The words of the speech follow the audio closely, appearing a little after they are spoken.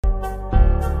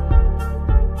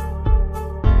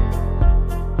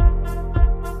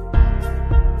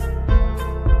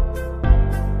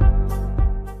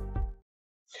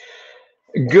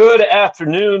Good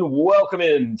afternoon. Welcome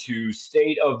in to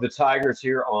State of the Tigers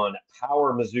here on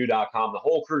PowerMizzou.com. The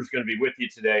whole crew is going to be with you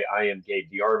today. I am Gabe,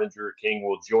 DeArmond. Drew King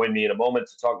will join me in a moment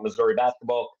to talk Missouri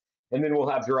basketball. And then we'll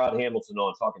have Jarod Hamilton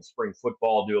on talking spring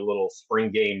football, do a little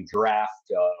spring game draft,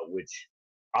 which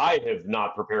I have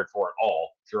not prepared for at all.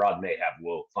 Jarod may have.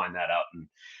 We'll find that out in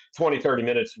 20, 30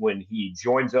 minutes when he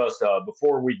joins us.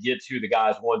 Before we get to the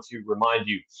guys, I want to remind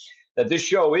you that this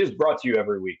show is brought to you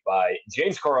every week by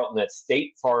James Carlton at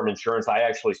State Farm Insurance. I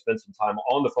actually spent some time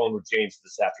on the phone with James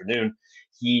this afternoon.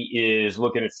 He is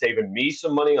looking at saving me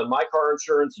some money on my car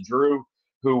insurance. Drew,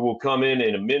 who will come in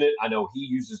a minute, I know he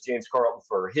uses James Carlton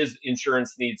for his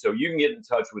insurance needs, so you can get in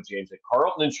touch with James at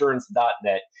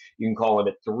carltoninsurance.net. You can call him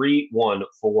at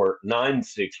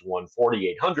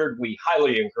 314-961-4800. We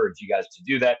highly encourage you guys to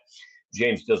do that.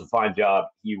 James does a fine job.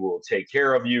 He will take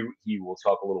care of you. He will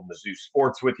talk a little Mizzou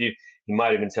sports with you. He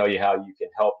might even tell you how you can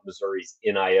help Missouri's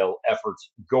NIL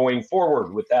efforts going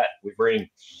forward. With that, we bring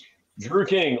Drew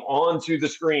King onto the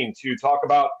screen to talk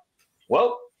about,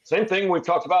 well, same thing we've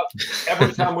talked about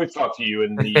every time we've talked to you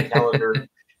in the calendar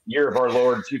year of our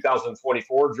Lord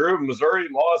 2024. Drew, Missouri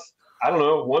lost, I don't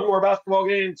know, one more basketball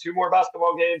game, two more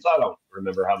basketball games. I don't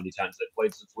remember how many times they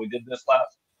played since we did this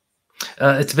last.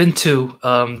 It's been two.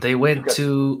 They went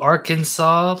to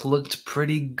Arkansas, looked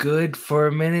pretty good for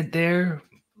a minute there,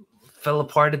 fell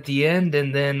apart at the end,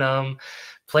 and then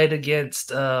played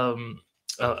against I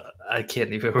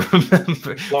can't even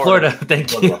remember. Florida,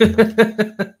 thank you.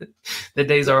 The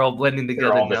days are all blending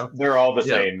together now. They're all the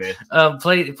same, man.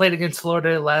 Played against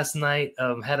Florida last night.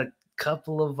 Had a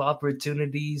couple of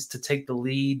opportunities to take the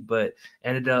lead, but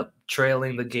ended up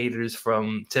trailing the Gators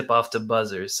from tip-off to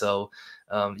buzzer. So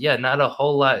not a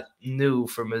whole lot new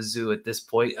for Mizzou at this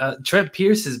point. Trent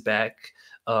Pierce is back,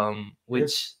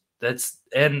 which that's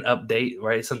an update,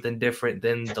 right? Something different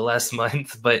than the last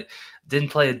month, but didn't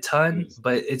play a ton.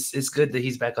 But it's good that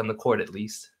he's back on the court at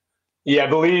least. Yeah, I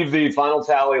believe the final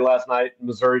tally last night,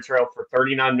 Missouri trailed for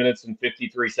 39 minutes and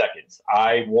 53 seconds.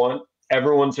 I want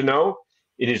everyone to know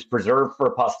it is preserved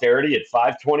for posterity at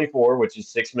 5:24, which is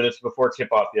 6 minutes before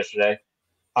tip-off yesterday.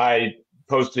 I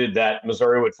posted that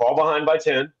Missouri would fall behind by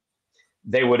 10.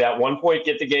 They would at one point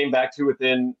get the game back to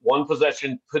within one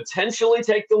possession, potentially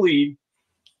take the lead.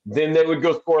 Then they would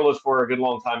go scoreless for a good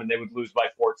long time, and they would lose by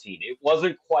 14. It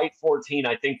wasn't quite 14.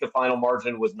 I think the final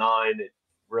margin was 9. It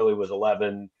really was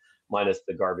 11 minus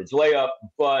the garbage layup.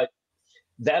 But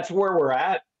that's where we're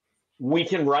at. We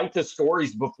can write the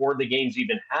stories before the games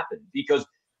even happen because,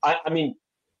 I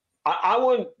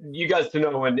want you guys to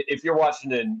know, and if you're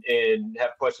watching and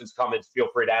have questions, comments, feel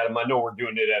free to add them. I know we're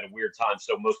doing it at a weird time,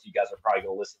 so most of you guys are probably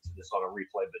going to listen to this on a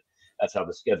replay, but that's how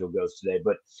the schedule goes today.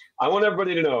 But I want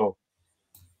everybody to know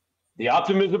the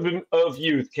optimism of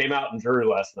youth came out in Drew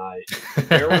last night.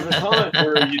 There was a time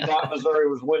where you thought Missouri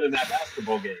was winning that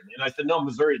basketball game, and I said, no,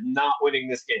 Missouri is not winning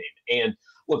this game. And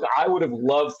look, I would have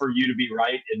loved for you to be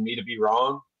right and me to be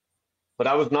wrong, but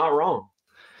I was not wrong.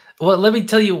 Well, let me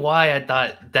tell you why I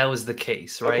thought that was the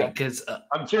case, right? Because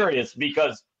I'm curious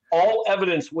because all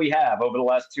evidence we have over the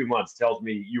last 2 months tells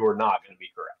me you are not going to be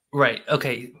correct. Right.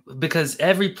 Okay. Because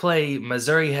every play,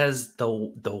 Missouri has the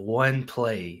one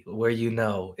play where you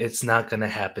know it's not going to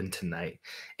happen tonight.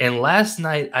 And last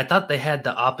night, I thought they had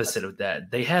the opposite of that.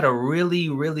 They had a really,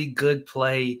 really good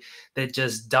play that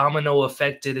just domino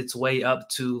affected its way up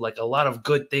to like a lot of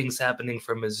good things happening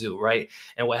for Mizzou, right?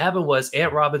 And what happened was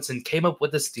Ant Robinson came up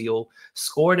with a steal,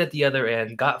 scored at the other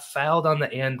end, got fouled on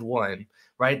the and one,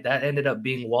 right? That ended up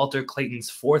being Walter Clayton's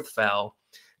fourth foul.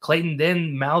 Clayton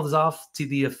then mouths off to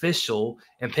the official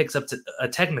and picks up a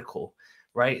technical,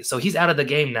 right? So he's out of the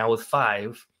game now with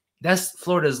 5. That's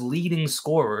Florida's leading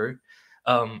scorer.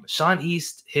 Sean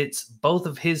East hits both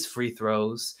of his free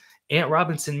throws. Ant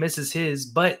Robinson misses his,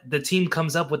 but the team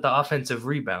comes up with the offensive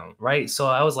rebound, right? So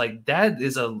I was like, that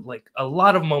is a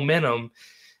lot of momentum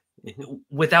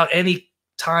without any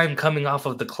time coming off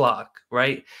of the clock,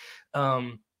 right?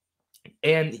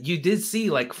 And you did see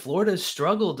like Florida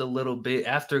struggled a little bit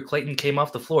after Clayton came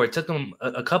off the floor. It took them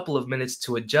a couple of minutes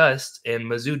to adjust, and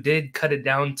Mizzou did cut it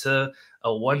down to a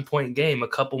 1-point game a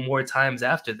couple more times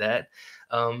after that.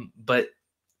 But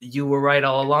you were right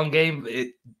all along, Gabe.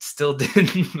 It still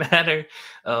didn't matter.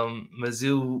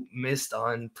 Mizzou missed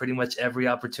on pretty much every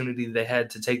opportunity they had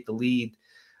to take the lead,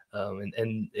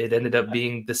 and it ended up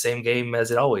being the same game as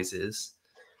it always is.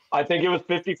 I think it was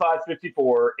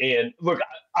 55-54. And look,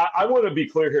 I want to be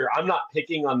clear here. I'm not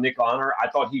picking on Nick Honor. I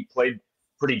thought he played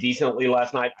pretty decently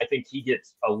last night. I think he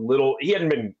gets he hadn't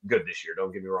been good this year,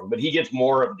 don't get me wrong, but he gets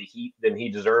more of the heat than he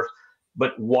deserves.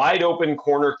 But wide open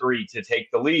corner 3 to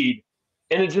take the lead,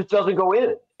 and it just doesn't go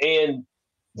in. And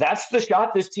That's the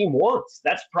shot this team wants.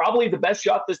 That's probably the best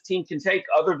shot this team can take,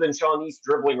 other than Sean East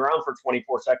dribbling around for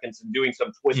 24 seconds and doing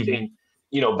some twisting,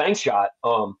 bank shot.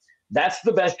 That's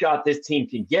the best shot this team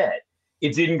can get.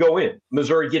 It didn't go in.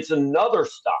 Missouri gets another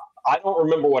stop. I don't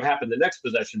remember what happened the next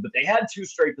possession, but they had 2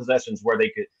 straight possessions where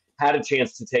they had a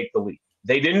chance to take the lead.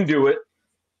 They didn't do it.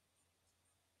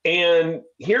 And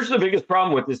here's the biggest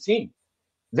problem with this team.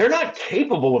 They're not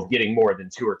capable of getting more than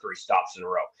 2 or 3 stops in a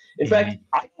row. In fact,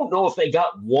 I don't know if they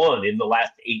got one in the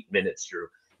last 8 minutes, Drew.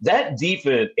 That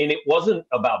defense, and it wasn't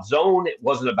about zone, it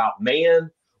wasn't about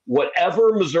man.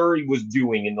 Whatever Missouri was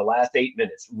doing in the last 8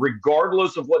 minutes,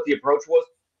 regardless of what the approach was,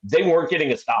 they weren't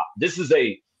getting a stop. This is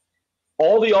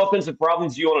all the offensive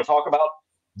problems you want to talk about,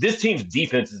 this team's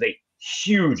defense is a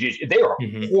huge issue. They are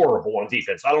horrible on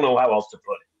defense. I don't know how else to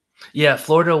put it. Yeah,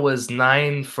 Florida was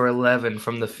 9 for 11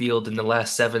 from the field in the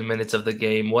last 7 minutes of the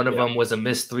game. One of them was a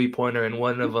missed 3-pointer, and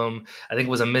one of them, I think,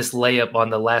 was a missed layup on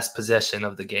the last possession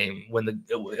of the game when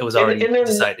it was already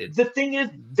decided. The thing is,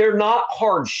 they're not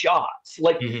hard shots.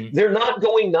 Like, they're not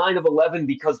going 9 of 11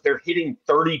 because they're hitting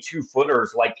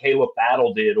 32-footers like Caleb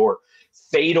Battle did, or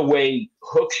fadeaway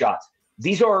hook shots.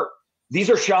 These are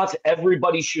shots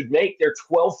everybody should make. They're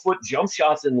 12-foot jump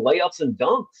shots and layups and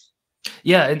dunks.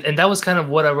 Yeah, and that was kind of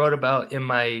what I wrote about in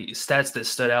my stats that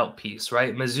stood out piece,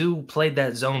 right? Mizzou played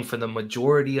that zone for the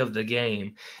majority of the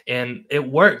game, and it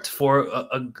worked for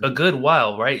a good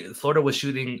while, right? Florida was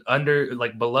shooting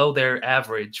below their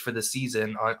average for the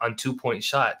season on 2-point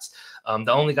shots.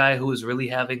 The only guy who was really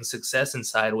having success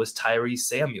inside was Tyrese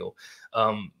Samuel.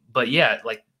 But yeah,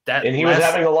 like that. And he was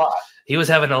having a lot. He was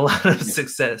having a lot of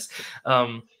success.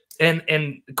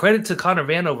 And credit to Connor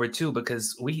Vanover too,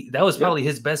 because that was probably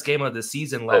his best game of the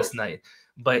season last night.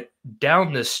 But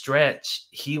down the stretch,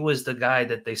 he was the guy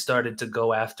that they started to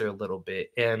go after a little bit.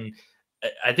 And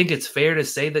I think it's fair to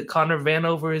say that Connor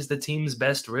Vanover is the team's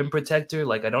best rim protector.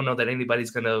 Like, I don't know that anybody's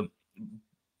gonna,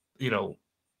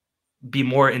 be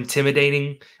more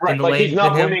intimidating in the lane. He's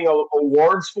not winning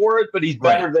awards for it, but he's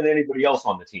better than anybody else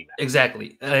on the team.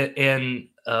 Exactly.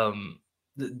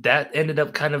 That ended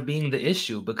up kind of being the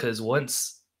issue, because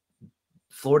once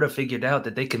Florida figured out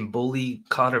that they can bully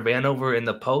Connor Vanover in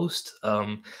the post,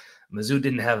 Mizzou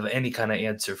didn't have any kind of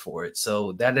answer for it.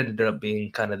 So that ended up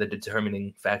being kind of the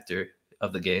determining factor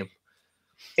of the game.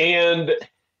 And,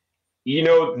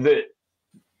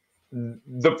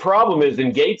 the problem is,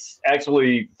 and Gates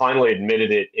actually finally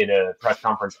admitted it in a press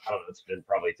conference. I don't know, it's been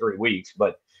probably 3 weeks,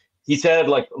 but he said,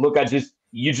 look,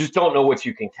 you just don't know what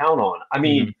you can count on. I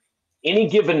mean, any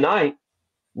given night,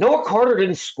 Noah Carter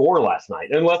didn't score last night,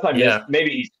 unless I missed.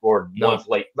 Maybe he scored once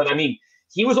late. But, I mean,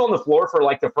 he was on the floor for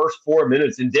like the first 4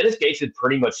 minutes, and Dennis Gates had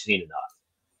pretty much seen enough.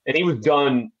 And he was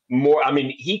done more. I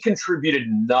mean, he contributed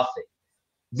nothing.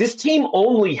 This team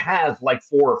only has like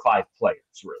 4 or 5 players,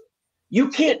 really. You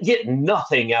can't get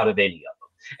nothing out of any of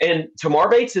them. And Tamar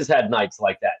Bates has had nights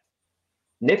like that.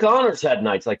 Nick Honors had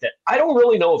nights like that. I don't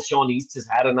really know if Sean East has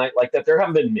had a night like that. There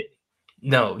haven't been many.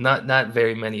 No, not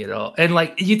very many at all. And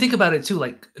like, you think about it too,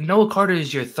 like Noah Carter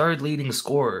is your 3rd leading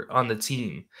scorer on the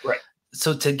team. Right.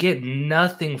 So to get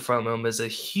nothing from him is a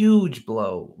huge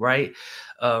blow, right?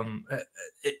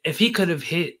 If he could have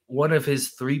hit one of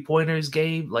his 3-pointers,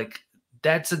 Gabe, like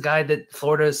that's a guy that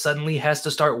Florida suddenly has to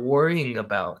start worrying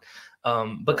about.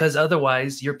 Because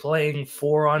otherwise you're playing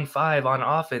 4-on-5 on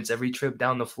offense every trip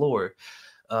down the floor.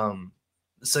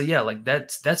 So yeah, like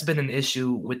that's been an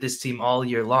issue with this team all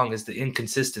year long, is the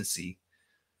inconsistency.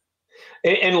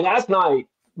 And last night,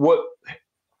 what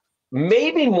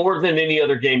maybe more than any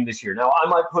other game this year. Now, I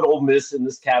might put Ole Miss in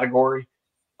this category.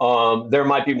 There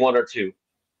might be 1 or 2,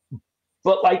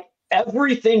 but like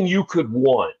everything you could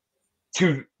want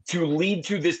to lead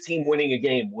to this team winning a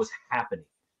game was happening.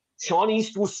 Sean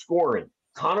East was scoring.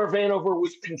 Connor Vanover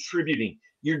was contributing.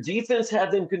 Your defense had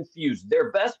them confused.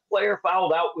 Their best player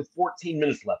fouled out with 14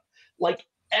 minutes left. Like,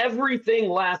 everything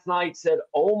last night said,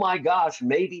 oh my gosh,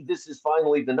 maybe this is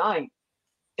finally the night.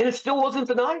 And it still wasn't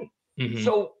the night.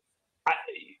 So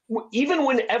even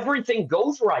when everything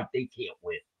goes right, they can't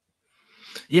win.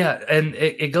 Yeah, and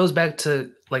it goes back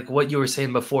to like what you were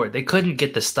saying before. They couldn't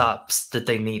get the stops that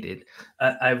they needed.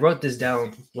 I wrote this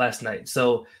down last night.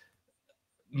 So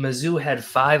Mizzou had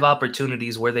 5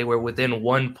 opportunities where they were within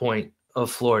 1 point of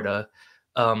Florida.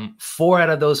 4 out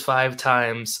of those 5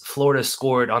 times, Florida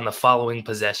scored on the following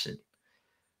possession,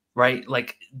 right?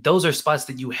 Like, those are spots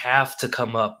that you have to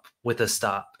come up with a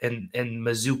stop, and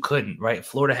Mizzou couldn't, right?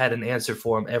 Florida had an answer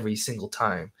for them every single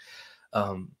time.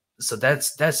 So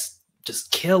that's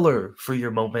just killer for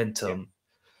your momentum.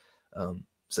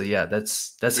 So yeah,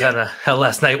 that's kind of how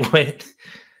last night went.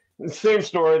 Same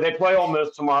story. They play Ole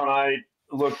Miss tomorrow night.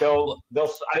 Look,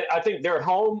 I think they're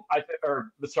home.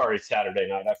 Sorry, Saturday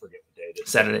night. I forget what day it is.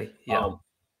 Saturday, yeah.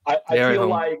 I feel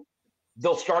like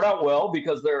they'll start out well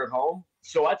because they're at home.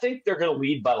 So I think they're going to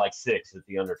lead by like 6 at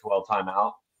the under 12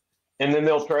 timeout. And then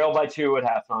they'll trail by 2 at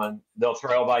halftime. They'll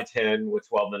trail by 10 with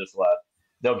 12 minutes left.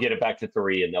 They'll get it back to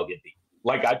 3 and they'll get beat.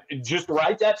 Like, just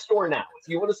write that story now. If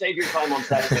you want to save your time on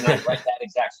Saturday night, write that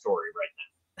exact story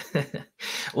right now.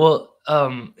 Well,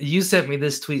 you sent me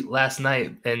this tweet last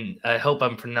night, and I hope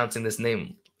I'm pronouncing this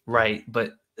name right,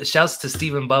 but shouts to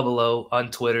Stephen Bubbelow on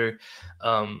Twitter.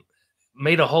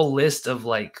 Made a whole list of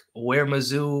like where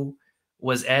Mizzou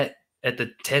was at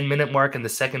the 10-minute mark in the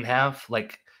second half,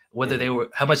 like whether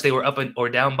how much they were up or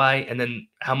down by, and then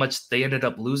how much they ended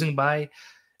up losing by.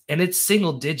 And it's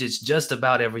single digits just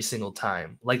about every single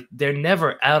time. Like, they're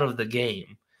never out of the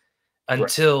game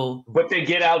until but they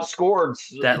get outscored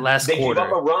that last quarter. They give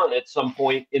up a run at some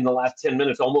point in the last 10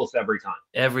 minutes almost every time.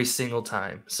 Every single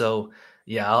time. So,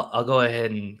 yeah, I'll go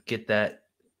ahead and get that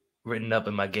written up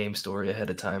in my game story ahead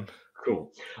of time.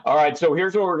 Cool. All right, so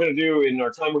here's what we're going to do in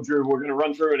our time with Drew. We're going to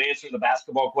run through and answer the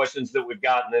basketball questions that we've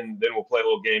got, and then we'll play a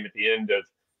little game at the end of,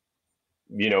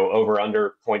 over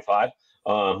under 0.5.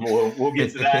 We'll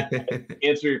get to that.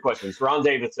 Answer your questions. Ron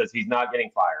Davis says he's not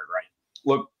getting fired, right?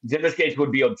 Look, Dennis Gates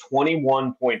would be owed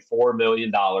 $21.4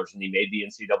 million, and he made the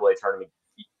NCAA tournament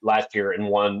last year and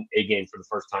won a game for the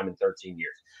first time in 13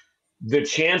 years. The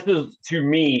chances, to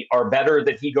me, are better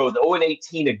that he goes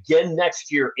 0-18 again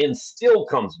next year and still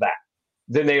comes back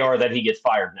than they are that he gets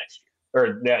fired next year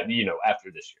or that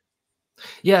after this year.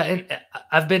 Yeah, and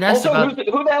I've been asked also, about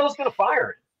who the hell is going to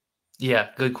fire him? Yeah,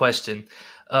 good question.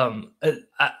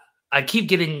 I keep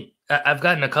getting. I've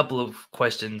gotten a couple of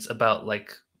questions about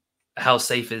like how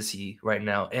safe is he right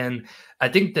now, and I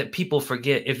think that people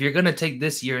forget if you're going to take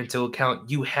this year into account,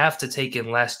 you have to take in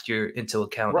last year into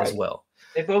account as well.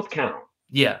 They both count.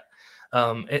 Yeah,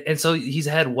 and so he's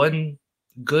had one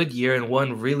good year and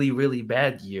one really, really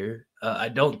bad year. I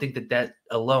don't think that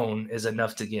alone is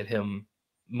enough to get him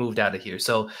moved out of here.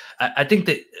 So I think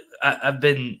that I've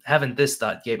been having this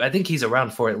thought, Gabe. I think he's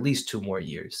around for at least 2 more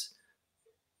years.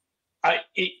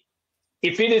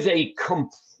 If it is a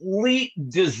complete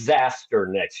disaster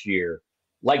next year,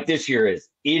 like this year is,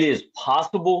 it is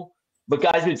possible. But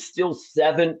guys, it's still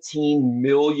 $17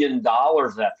 million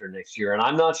after next year, and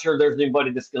I'm not sure there's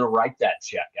anybody that's going to write that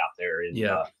check out there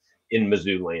in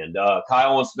Mizzou land.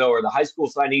 Kyle wants to know: are the high school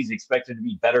signees expected to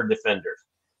be better defenders?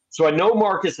 So I know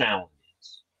Marcus Allen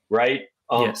is, right?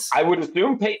 Yes. I would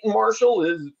assume Peyton Marshall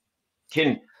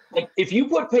if you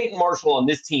put Peyton Marshall on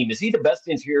this team, is he the best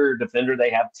interior defender they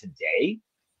have today?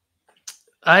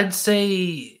 I'd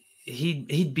say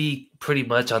he'd be pretty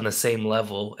much on the same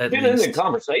level. At least in the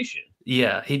conversation.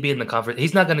 Yeah, he'd be in the conference.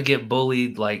 He's not going to get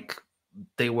bullied like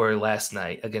they were last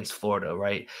night against Florida,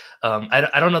 right?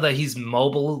 I don't know that he's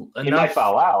mobile enough. He might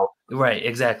foul out. Right,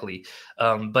 exactly.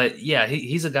 But yeah,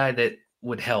 he's a guy that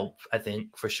would help, I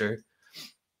think, for sure.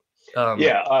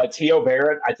 T.O.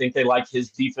 Barrett, I think they like his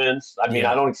defense. I mean,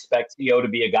 I don't expect T.O. to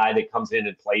be a guy that comes in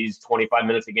and plays 25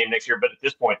 minutes a game next year, but at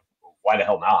this point, why the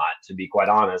hell not, to be quite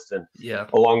honest? And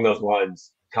along those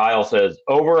lines, Kyle says,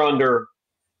 over under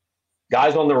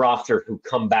guys on the roster who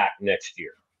come back next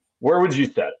year. Where would you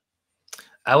set it?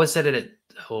 I would set it at,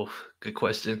 good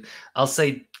question. I'll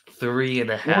say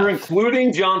 3.5. We're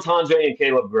including John Tonje and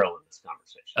Caleb Grill in this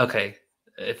conversation. Okay.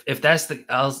 If that's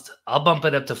I'll bump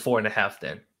it up to 4.5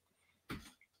 then.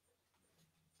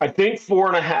 I think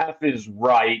 4.5 is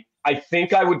right. I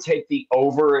think I would take the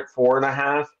over at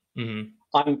 4.5.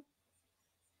 Mm-hmm.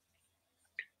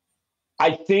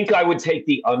 I think I would take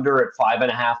the under at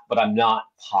 5.5, but I'm not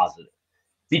positive.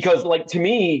 Because, to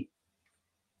me,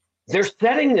 they're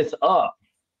setting this up.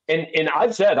 And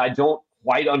I've said I don't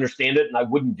quite understand it and I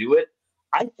wouldn't do it.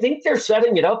 I think they're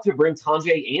setting it up to bring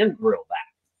Tonje and Grill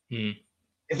back. Mm.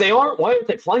 If they aren't, why aren't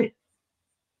they playing?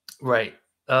 Right.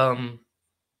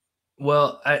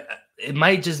 Well, it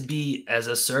might just be as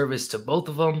a service to both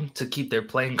of them to keep their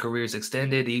playing careers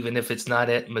extended, even if it's not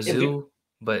at Mizzou.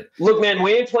 But look, man,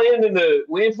 we ain't playing in the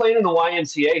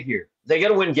YMCA here. They got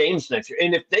to win games next year.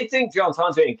 And if they think John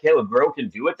Tonje and Caleb Grill can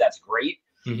do it, that's great.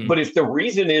 Mm-hmm. But if the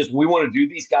reason is we want to do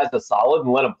these guys a solid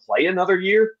and let them play another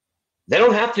year, they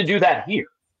don't have to do that here.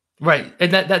 Right.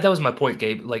 And that was my point,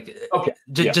 Gabe.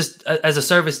 Just as a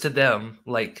service to them,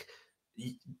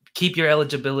 keep your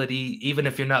eligibility, even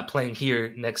if you're not playing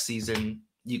here next season,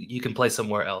 you can play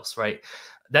somewhere else, right?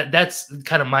 That's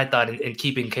kind of my thought in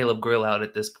keeping Caleb Grill out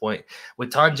at this point.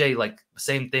 With Tonje,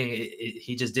 same thing.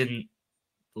 He just didn't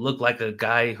looked like a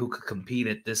guy who could compete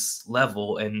at this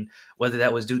level. And whether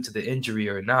that was due to the injury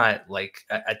or not, like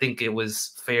I think it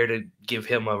was fair to give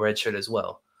him a red shirt as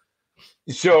well.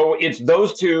 So it's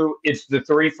those two. It's the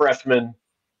three freshmen.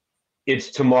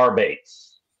 It's Tamar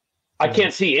Bates. I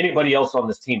can't see anybody else on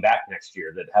this team back next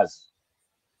year that has.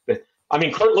 I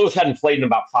mean, Kurt Lewis hadn't played in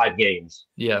about 5 games.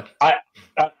 Yeah. I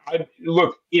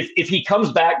look, if he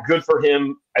comes back, good for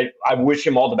him. I wish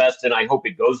him all the best, and I hope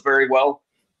it goes very well.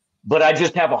 But I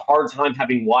just have a hard time,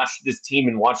 having watched this team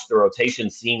and watched the rotation,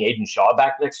 seeing Aiden Shaw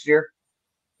back next year.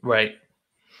 Right.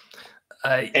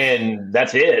 And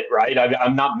that's it, right?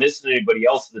 I'm not missing anybody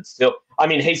else that's still. I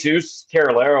mean, Jesus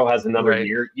Carolero has another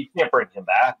year. You can't bring him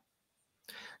back.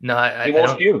 No, he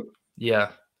wants you. Yeah,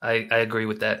 I agree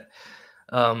with that.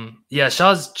 Yeah,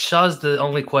 Shaw's the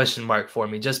only question mark for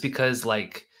me, just because,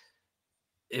 like,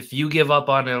 if you give up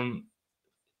on him,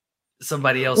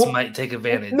 somebody else might take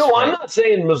advantage. No, right? I'm not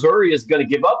saying Missouri is going to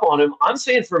give up on him. I'm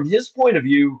saying from his point of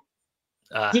view,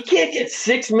 he can't get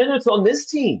 6 minutes on this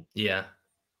team. Yeah.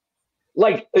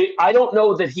 Like, I don't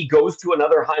know that he goes to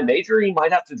another high major. He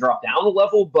might have to drop down a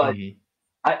level, but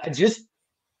I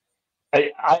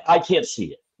can't see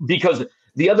it. Because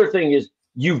the other thing is,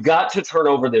 you've got to turn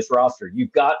over this roster.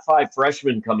 You've got 5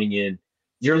 freshmen coming in.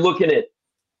 You're looking at,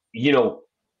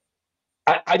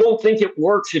 I don't think it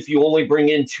works if you only bring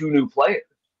in 2 new players.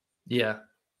 Yeah.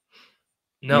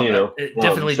 No, it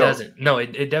definitely doesn't. No,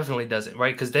 it definitely doesn't,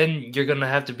 right? Because then you're going to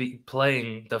have to be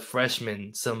playing the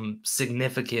freshmen some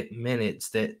significant minutes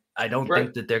that I don't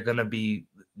think that they're going to be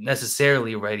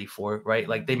necessarily ready for, right?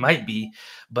 Like, they might be,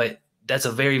 but that's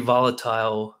a very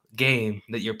volatile game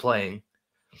that you're playing.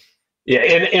 Yeah,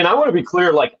 and I want to be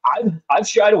clear, like, I've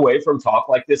shied away from talk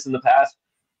like this in the past,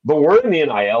 but we're in the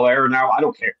NIL era now. I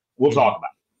don't care. We'll talk about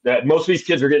it. That most of these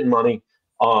kids are getting money.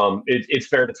 It's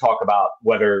fair to talk about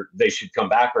whether they should come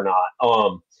back or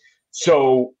not.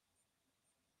 So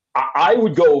I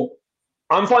would go.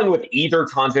 I'm fine with either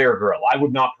Tonje or Grill. I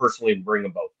would not personally bring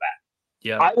them both back.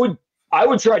 Yeah, I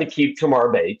would try to keep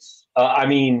Tamar Bates. I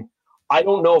mean, I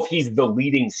don't know if he's the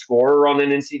leading scorer on an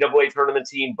NCAA tournament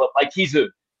team, but like he's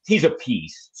a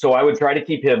piece. So I would try to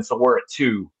keep him. So we're at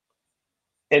 2.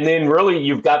 And then really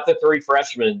you've got the 3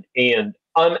 freshmen, and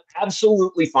I'm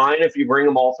absolutely fine if you bring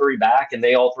them all 3 back and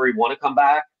they all 3 want to come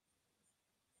back.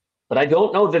 But I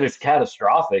don't know that it's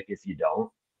catastrophic if you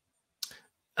don't.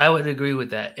 I would agree with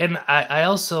that. And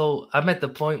I'm at the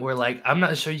point where, like, I'm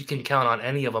not sure you can count on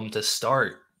any of them to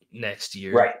start next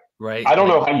year. Right. I don't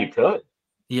know how you could.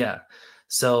 Yeah.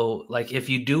 So, like, if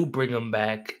you do bring them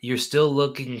back, you're still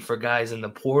looking for guys in the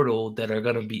portal that are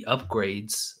going to be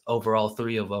upgrades over all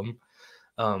 3 of them.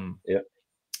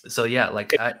 So, yeah,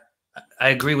 like, I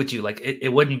agree with you. Like,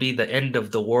 it wouldn't be the end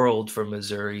of the world for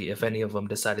Missouri if any of them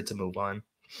decided to move on.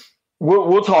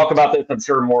 We'll talk about this, I'm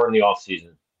sure, more in the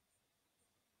offseason.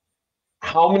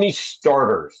 How many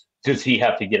starters does he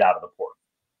have to get out of the portal?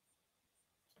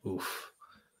 Oof.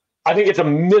 I think it's a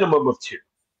minimum of 2.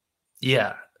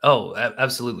 Yeah. Oh,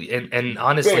 absolutely. And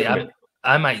honestly,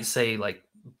 I might say, like,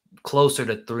 closer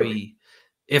to 3,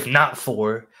 if not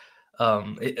 4.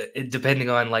 Depending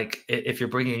on, like, if you're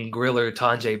bringing Grill or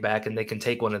Tonje back and they can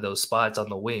take one of those spots on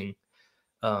the wing.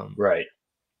 Right.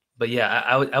 But yeah,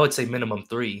 I would say minimum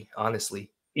 3, honestly.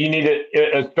 You need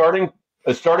a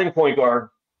starting point guard,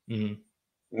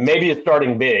 maybe a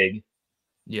starting big.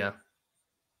 Yeah.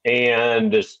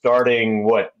 And a starting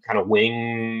kind of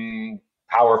wing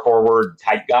power forward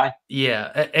type guy.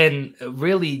 Yeah. And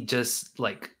really just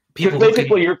like people.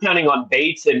 Basically you're counting on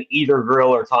Bates and either Grill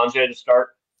or Tonje to start.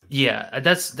 Yeah,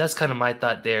 that's kind of my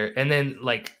thought there. And then,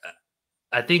 like,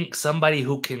 I think somebody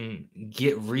who can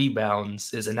get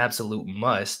rebounds is an absolute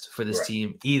must for this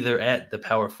team, either at the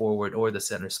power forward or the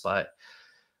center spot.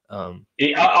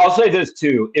 I'll say this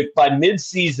too: if by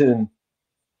midseason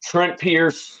Trent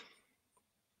Pierce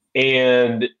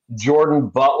and Jordan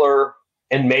Butler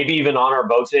and maybe even Honor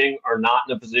Boateng are not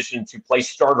in a position to play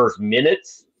starters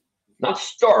minutes, not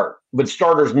start, but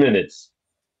starters minutes,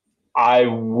 I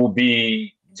will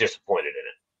be disappointed in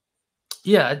it.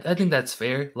 Yeah, I think that's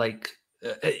fair. Like,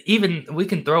 even we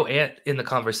can throw Ant in the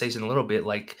conversation a little bit,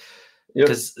 like,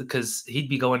 because he'd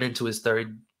be going into his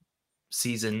 3rd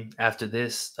season after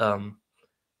this.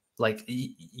 Like,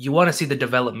 you want to see the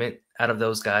development out of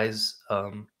those guys,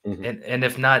 and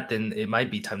if not, then it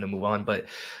might be time to move on. But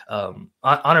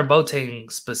Honor Boateng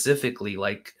specifically,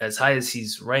 like, as high as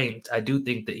he's ranked, I do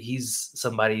think that he's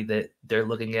somebody that they're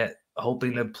looking at,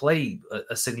 hoping to play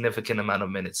a significant amount of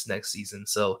minutes next season.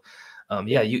 So,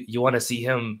 you want to see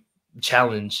him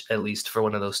challenge at least for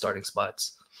one of those starting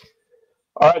spots.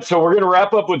 All right, so we're going to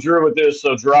wrap up with Drew with this.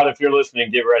 So, Jarod, if you're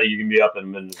listening, get ready. You can be up in a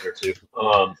minute or two.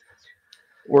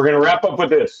 We're going to wrap up with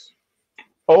this.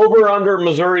 Over under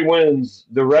Missouri wins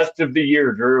the rest of the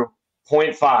year, Drew.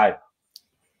 0.5.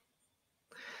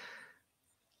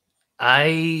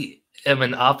 I am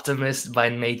an optimist by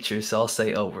nature, so I'll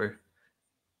say over.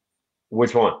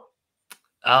 Which one?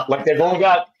 Like they've only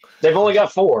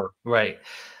got 4. Right.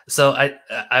 So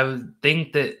I would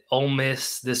think that Ole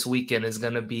Miss this weekend is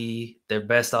going to be their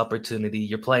best opportunity.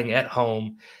 You're playing at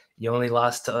home. You only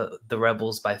lost to the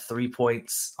Rebels by 3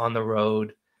 points on the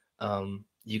road.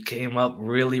 You came up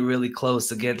really, really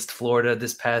close against Florida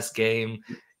this past game.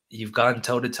 You've gone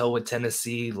toe-to-toe with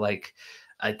Tennessee. Like,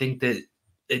 I think that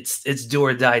it's do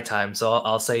or die time. So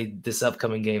I'll say this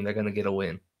upcoming game, they're going to get a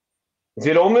win.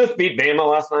 Did Ole Miss beat Bama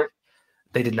last night?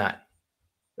 They did not.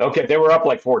 Okay, they were up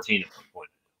like 14 at one point.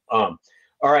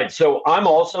 All right, so I'm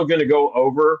also going to go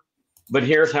over, but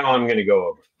here's how I'm going to go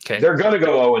over. Okay. They're going to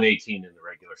go 0-18 in the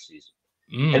regular season.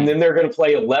 And then they're going to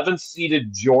play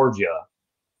 11th-seeded Georgia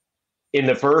in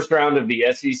the first round of the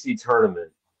SEC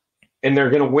tournament. And they're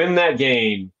going to win that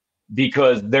game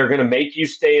because they're going to make you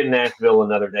stay in Nashville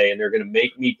another day, and they're going to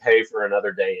make me pay for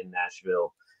another day in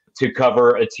Nashville to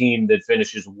cover a team that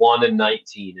finishes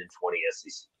 1-19 in 20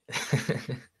 SEC.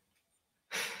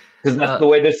 Because that's the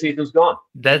way this season's gone.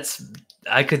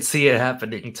 I could see it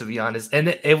happening, to be honest. And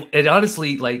it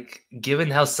honestly, like, given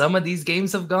how some of these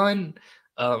games have gone,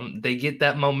 they get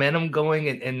that momentum going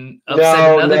and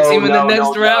upset another team in the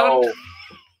next round.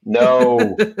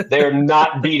 No, they're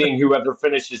not beating whoever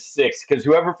finishes 6th, because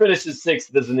whoever finishes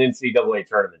 6th is an NCAA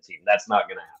tournament team. That's not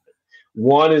going to happen.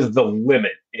 1 is the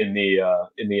limit in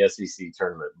the SEC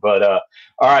tournament. But all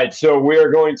right, so we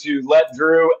are going to let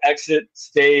Drew exit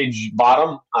stage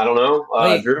bottom. I don't know.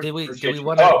 Wait, Drew, did we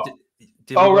want to?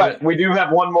 Right. We do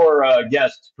have one more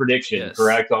guest prediction,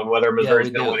 correct, on whether Missouri's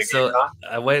going to win a game or not?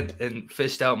 I went and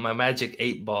fished out my Magic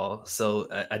 8 Ball, so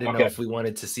I didn't know if we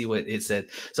wanted to see what it said.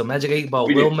 So Magic 8 Ball,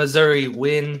 will Missouri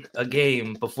win a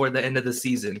game before the end of the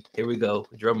season? Here we go.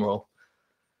 Drum roll.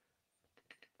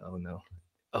 Oh, no.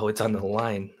 Oh, it's on the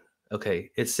line. Okay.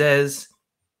 It says,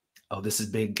 this is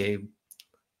big, Gabe.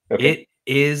 Okay. It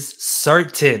is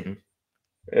certain.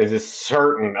 It is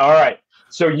certain. All right.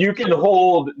 So you can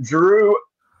hold Drew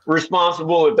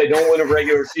responsible if they don't win a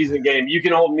regular season game. You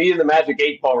can hold me and the Magic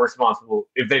 8 Ball responsible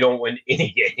if they don't win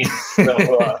any games.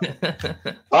 So,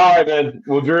 all right, man.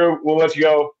 Well, Drew, we'll let you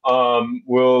go.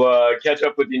 We'll catch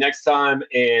up with you next time.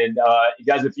 And you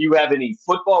guys, if you have any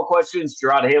football questions,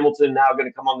 Jarod Hamilton now going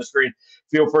to come on the screen.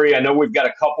 Feel free. I know we've got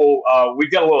a couple.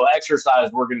 We've got a little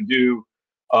exercise we're going to do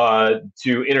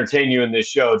to entertain you in this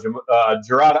show.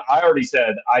 Jarod, I already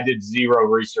said I did 0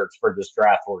 research for this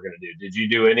draft we're going to do. Did you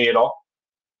do any at all?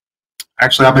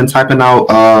 Actually, I've been typing out,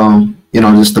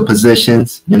 just the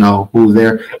positions, who's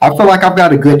there. I feel like I've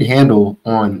got a good handle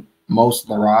on most of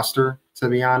the roster, to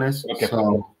be honest. Okay.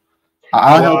 So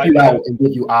I'll help you out and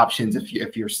give you options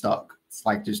if you're stuck. It's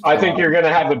like just. I think you're going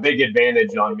to have a big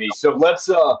advantage on me. So let's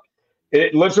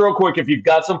real quick. If you've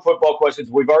got some football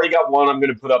questions, we've already got one I'm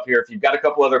going to put up here. If you've got a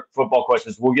couple other football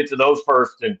questions, we'll get to those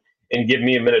first and give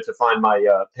me a minute to find my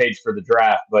page for the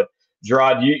draft. But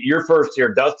Jarod, you're first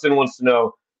here. Dustin wants to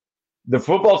know. The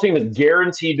football team is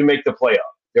guaranteed to make the playoff.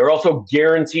 They're also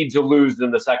guaranteed to lose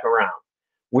in the second round.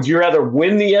 Would you rather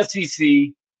win the SEC,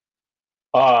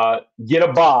 get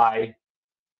a bye,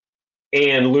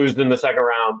 and lose in the second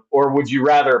round, or would you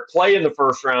rather play in the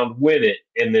first round, win it,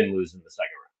 and then lose in the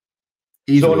second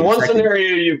round? Easily, so in one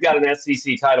scenario, you've got an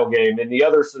SEC title game. In the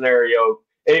other scenario,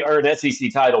 or an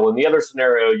SEC title. In the other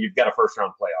scenario, you've got a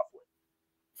first-round playoff win.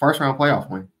 First-round playoff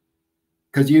win.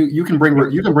 Because you can bring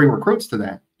recruits to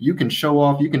that. You can show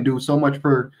off. You can do so much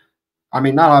for,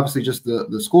 not obviously just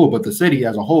the school, but the city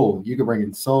as a whole. You can bring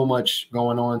in so much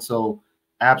going on. So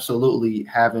absolutely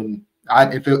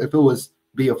if it was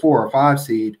be a 4 or 5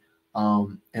 seed,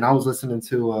 and I was listening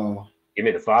to give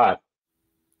me the 5.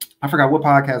 I forgot what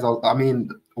podcast.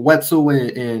 Wetzel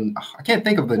and I can't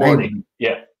think of the name.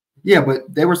 Yeah,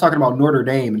 but they were talking about Notre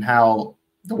Dame and how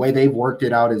the way they've worked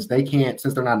it out is they can't,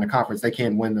 since they're not in the conference, they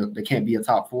can't win. They can't be a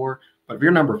top 4. But if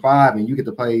you're number 5 and you get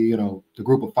to play, the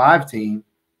group of 5 team,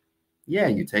 yeah,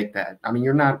 you take that.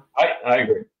 You're not. I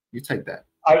agree. You take that.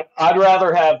 I'd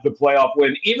rather have the playoff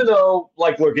win, even though,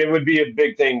 look, it would be a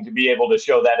big thing to be able to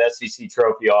show that SEC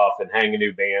trophy off and hang a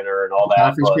new banner and all that.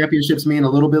 Conference championships mean a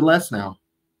little bit less now.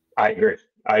 I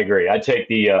agree. I'd take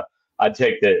the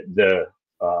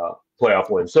playoff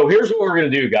win. So here's what we're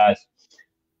going to do, guys.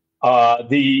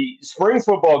 The spring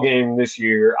football game this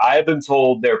year, I have been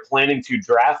told they're planning to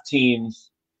draft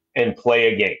teams and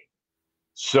play a game.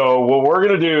 So what we're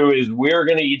going to do is we're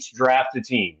going to each draft a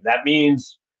team. That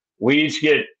means we each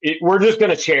get it. We're just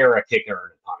going to share a kicker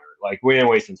and a punter. Like we ain't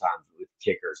wasting time with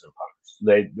kickers and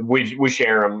punters. We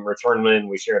share them, returnmen.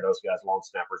 We share those guys, long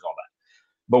snappers, all that.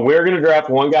 But we're going to draft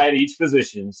one guy at each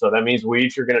position. So that means we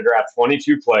each are going to draft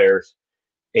 22 players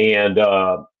and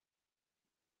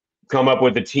come up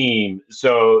with a team.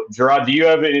 So Jarod, do you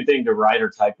have anything to write or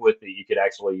type with that you could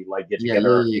actually like get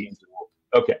together? Yeah.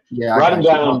 Okay. Yeah, write them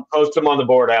down, post them on the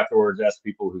board afterwards, ask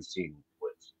people whose team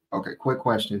wins. Okay, quick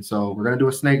question. So we're gonna do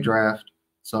a snake draft.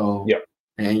 So yep.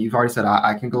 And you've already said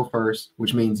I can go first,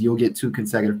 which means you'll get 2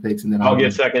 consecutive picks, and then I'll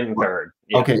get second and third.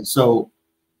 Yeah. Okay, so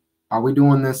are we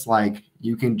doing this like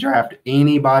you can draft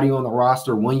anybody on the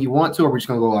roster when you want to, or are we just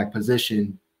gonna go like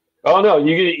position? Oh no,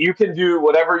 you can do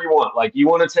whatever you want. Like you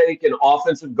want to take an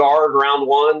offensive guard round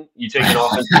 1, you take an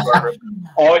offensive guard.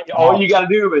 All you got to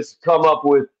do is come up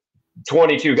with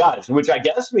 22 guys, which I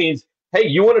guess means, hey,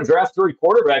 you want to draft 3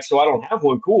 quarterbacks, so I don't have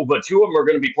one. Cool, but 2 of them are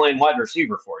going to be playing wide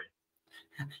receiver for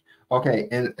you. Okay,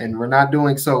 and we're not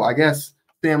doing so. I guess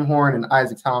Sam Horn and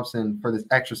Isaac Thompson for this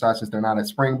exercise, since they're not at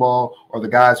spring ball, or the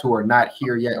guys who are not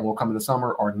here yet and will come in the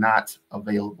summer, are not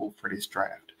available for this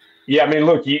draft. Yeah, I mean,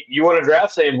 look, you want to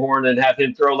draft Sam Horn and have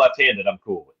him throw left-handed, I'm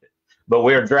cool with it. But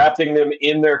we're drafting them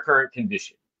in their current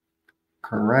condition.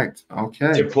 Correct.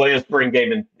 Okay. To play a spring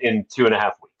game in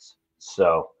 2.5 weeks.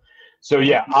 So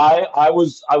yeah, I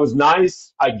was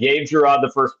nice. I gave Jarod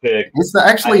the first pick.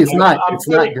 I'm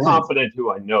pretty confident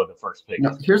who I know the first pick.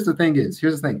 No, here's the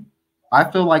thing. I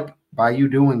feel like by you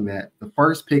doing that, the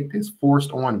first pick is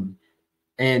forced on me,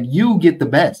 and you get the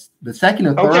best. The second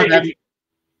and third. Okay,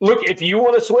 look, if you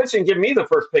want to switch and give me the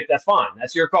first pick, that's fine.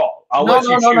 That's your call. I'll let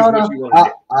you choose what you want to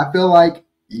do. I feel like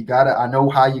you gotta. I know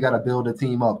how you gotta build a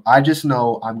team up. I just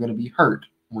know I'm gonna be hurt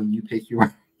when you pick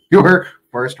your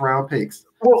first round picks.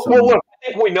 Well, look, I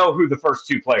think we know who the first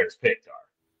 2 players picked are.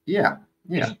 Yeah.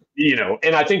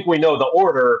 And I think we know the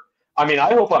order. I mean,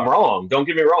 I hope I'm wrong. Don't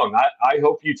get me wrong. I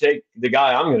hope you take the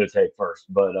guy I'm going to take first.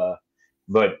 But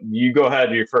you go ahead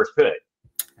to your first pick.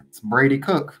 It's Brady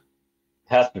Cook.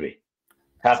 Has to be.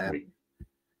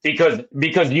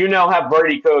 Because you now have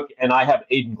Brady Cook and I have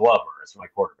Aiden Glover as my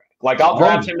quarterback. Like I'll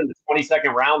draft him in the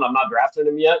 22nd round. I'm not drafting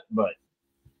him yet, but.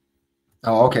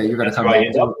 Oh, okay. You're gonna come back.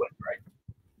 End up with, right?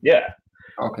 Yeah.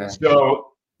 Okay.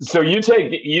 So you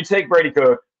take Brady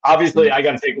Cook. Obviously, I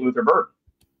got to take Luther Burton.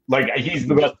 Like he's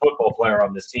the best football player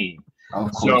on this team.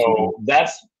 So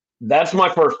that's my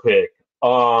first pick.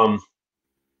 Now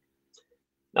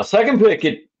second pick,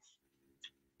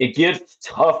 it gets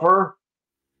tougher.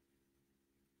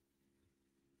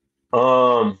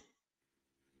 Yeah.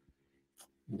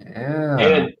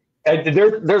 And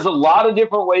there's a lot of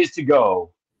different ways to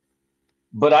go,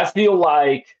 but I feel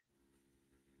like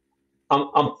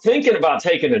I'm thinking about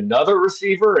taking another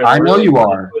receiver. And I know you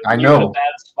are. I know. In a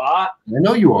bad spot. I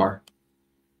know you are.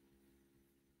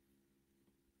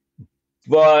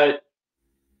 But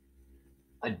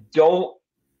I don't.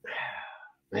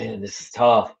 Man, this is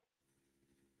tough.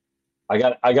 I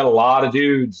got a lot of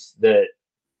dudes that.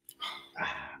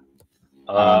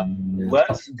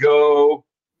 Let's go.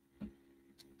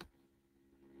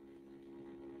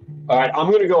 All right, I'm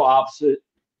going to go opposite.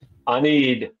 I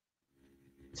need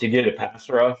to get a pass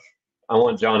rush. I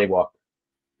want Johnny Walker.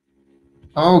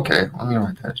 Okay, let me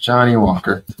write that. Johnny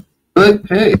Walker. Good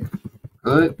pick.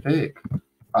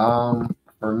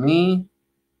 For me,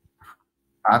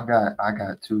 I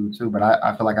got two too, but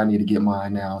I feel like I need to get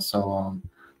mine now. So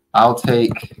I'll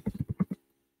get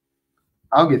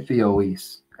Theo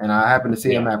East. And I happened to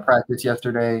see him at practice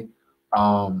yesterday.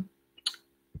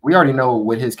 We already know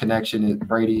what his connection is,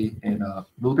 Brady and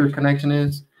Luther's connection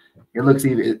is. It looks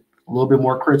even a little bit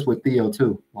more crisp with Theo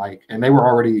too. And they were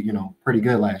already, pretty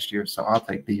good last year. So I'll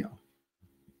take Theo.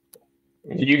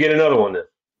 You get another one then.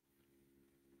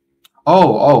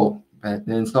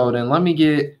 Then let me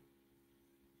get.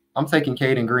 I'm taking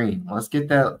Caden Green. Let's get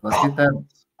that.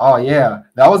 Oh yeah,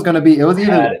 that was gonna be. It was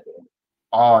even.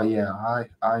 Oh yeah,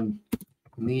 I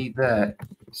need that.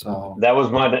 So that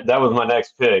was my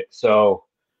next pick. So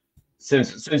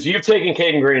since you've taken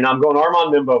Caden Green, I'm going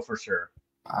Armand Nimbo for sure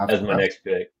as my next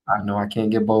pick. I know I can't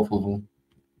get both of them.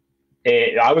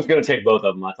 And I was going to take both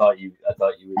of them. I thought you would.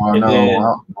 Oh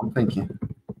no, I'm thinking.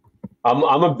 I'm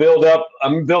gonna build up.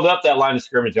 That line of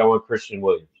scrimmage. I want Christian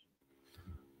Williams.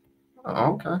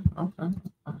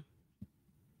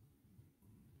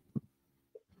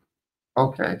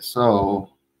 Okay, so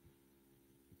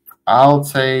I'll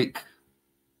take.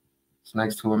 It's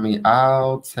next to me.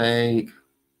 I'll take.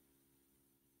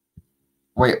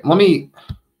 Wait, let me.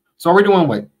 So are we doing?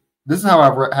 Wait, this is how I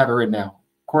have it written now: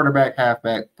 quarterback,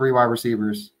 halfback, 3 wide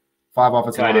receivers, 5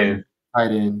 offensive Tight linemen. end.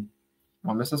 Tight end. Am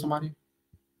I missing somebody?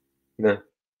 No,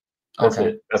 that's Okay.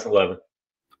 it. That's 11.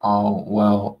 Oh,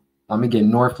 well, let me get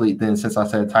Norfleet then since I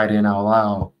said tight end out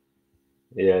loud.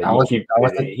 Yeah,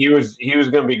 he was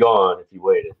going to be gone if you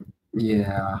waited.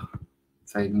 Yeah,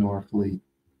 take Norfleet.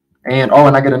 And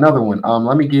I get another one.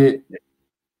 Let me get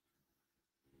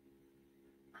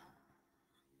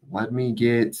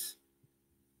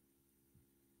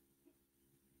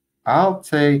I'll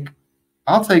take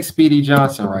Speedy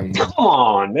Johnson right here. Come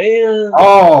on, man.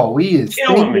 Oh,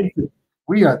 Killing me.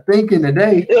 We are thinking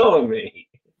today. Killing me.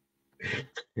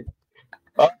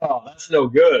 Oh, that's no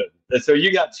good. So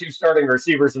you got 2 starting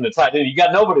receivers in the tight end. You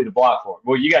got nobody to block for him.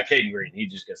 Well, you got Caden Green. He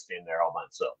just got to stand there all by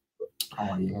himself.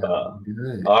 Oh yeah.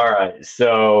 Good. All right.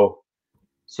 So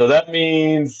that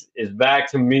means it's back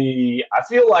to me. I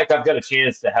feel like I've got a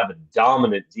chance to have a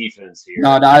dominant defense here.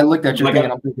 No, I looked at your thing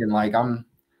and I'm thinking I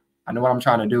know what I'm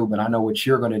trying to do, but I know what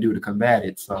you're going to do to combat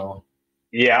it. So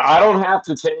yeah, I don't have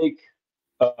to take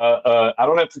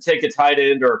a tight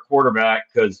end or a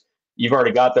quarterback because you've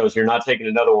already got those. You're not taking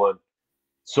another one.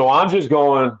 So I'm just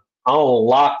going. I'll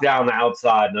lock down the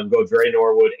outside and I'm going Dre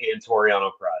Norwood and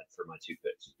Toriano Pride for my 2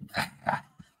 picks.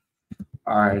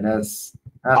 All right, that's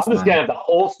I'm just going to have the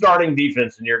whole starting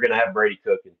defense, and you're going to have Brady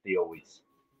Cook and Theo Weiss.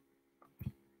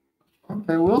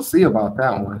 Okay, we'll see about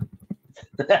that one.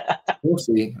 We'll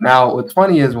see. Now, what's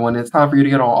funny is when it's time for you to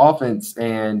get on offense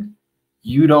and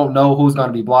you don't know who's going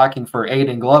to be blocking for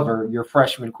Aiden Glover, your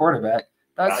freshman quarterback.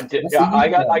 I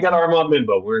got Armand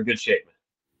Mimbo. We're in good shape.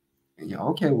 Yeah,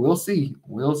 okay, we'll see.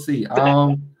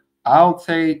 I'll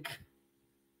take.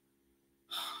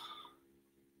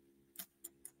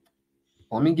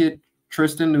 Let me get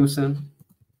Tristan Newsom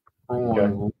for one of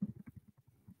them.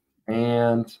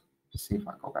 And let's see if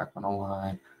I go back on the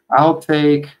line. I'll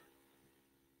take. I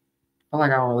feel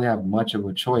like I don't really have much of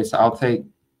a choice. I'll take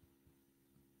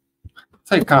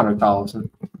Connor Tollison.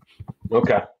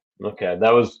 Okay.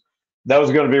 That was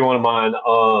going to be one of mine.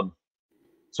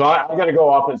 So I got to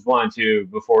go offensive line too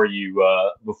before you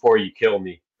kill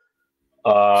me.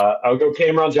 I'll go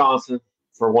Cameron Johnson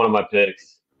for one of my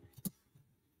picks.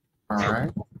 All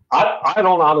right. I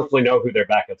don't honestly know who their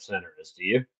backup center is. Do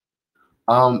you?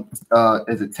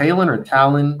 Is it Talon or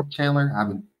Talon Chandler? I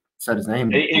haven't said his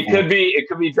name. It could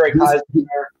be Drake Heismer.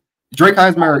 Drake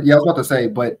Heismer. Yeah, I was about to say,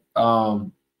 but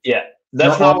yeah,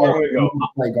 that's not where I'm going to go.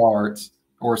 Play guards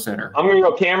or center. I'm going to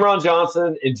go Cameron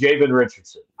Johnson and Javen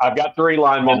Richardson. I've got 3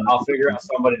 linemen. I'll figure out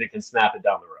somebody that can snap it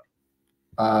down the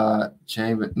road.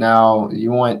 Javen. Now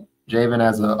you want Javen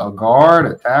as a guard,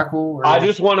 a tackle? Or? I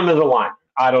just want him as a lineman.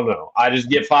 I don't know. I just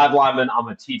get 5 linemen. I'm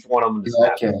going to teach one of them to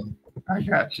snap. Okay, I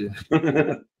got you.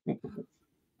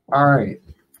 All right.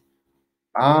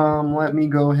 Let me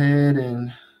go ahead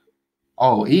and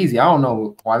easy. I don't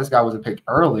know why this guy wasn't picked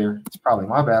earlier. It's probably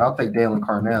my bad. I'll take Dalen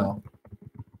Carnell.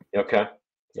 Okay,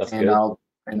 that's good. I'll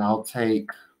take.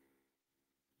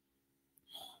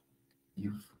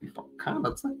 You kind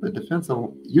of took the defensive.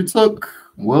 You took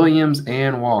Williams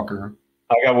and Walker.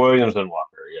 I got Williams and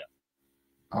Walker.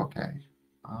 Yeah. Okay.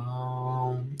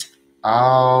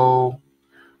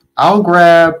 I'll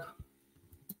grab.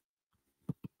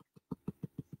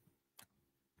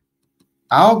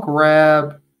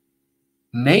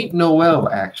 Nate Noel,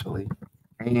 actually.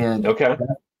 And okay.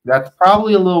 That's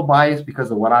probably a little biased because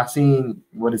of what I've seen,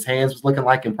 what his hands was looking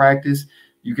like in practice.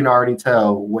 You can already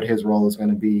tell what his role is going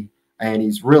to be. And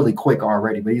he's really quick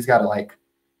already, but he's got to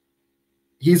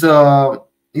he's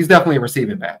definitely a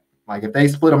receiving back. Like if they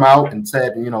split him out and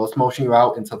said, let's motion you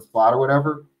out into the slot or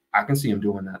whatever, I can see him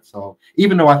doing that. So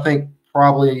even though I think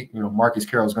probably, Marcus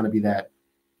Carroll is going to be that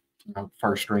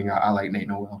first string, I like Nate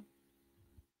Noel.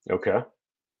 Okay.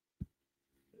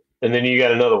 And then you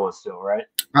got another one still, right?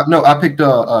 No, I picked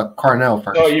Carnell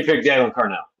first. Oh, you picked Dalen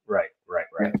Carnell. Right.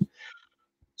 Yeah.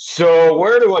 So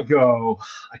where do I go?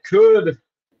 I could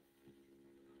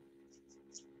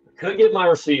get my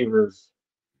receivers,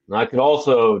 and I could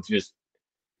also just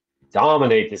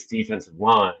dominate this defensive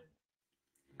line.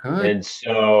 Good. And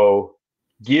so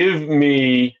give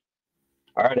me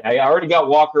 – all right, I already got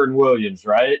Walker and Williams,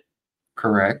 right?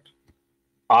 Correct.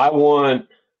 I want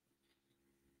 –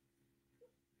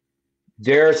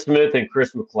 Darius Smith and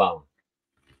Chris McClellan.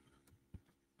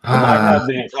 I might have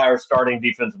the entire starting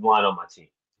defensive line on my team.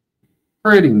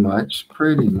 Pretty much.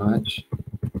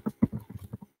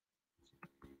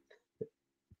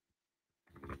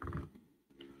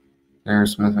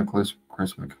 Darius Smith and Chris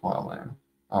McClellan.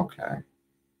 Okay.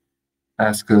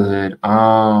 That's good.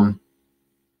 I'll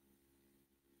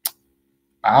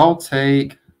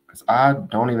take – because I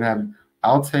don't even have –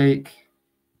 I'll take –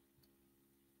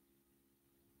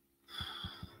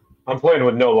 I'm playing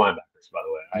with no linebackers, by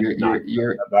the way.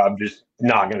 You're I'm just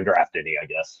not going to draft any, I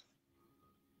guess.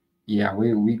 Yeah,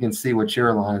 we can see what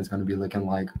your line is going to be looking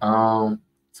like.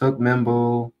 Took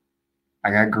Mimble.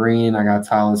 I got Green. I got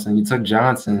Tollison. You took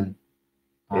Johnson.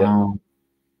 Yeah.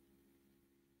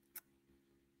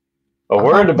 But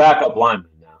we're into backup linemen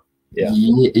now.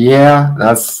 Yeah,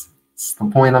 that's the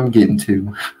point I'm getting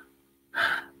to.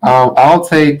 I'll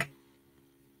take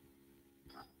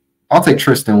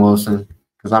Tristan Wilson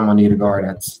because I'm gonna need a guard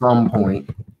at some point,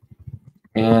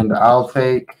 and I'll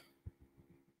take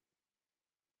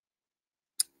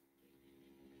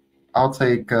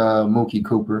Mookie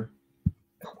Cooper.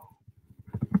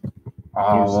 He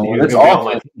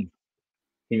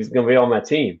was going to be on my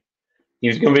team. He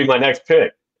was going to be my next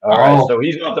pick. All right, so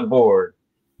he's off the board.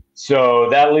 So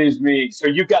that leaves me. So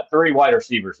you've got 3 wide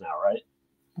receivers now, right?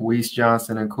 Weiss,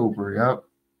 Johnson, and Cooper. Yep.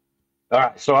 All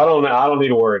right, so I don't need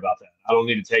to worry about that. I don't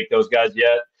need to take those guys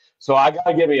yet. So I got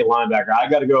to get me a linebacker. I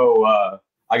got to go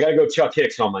Chuck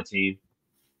Hicks on my team.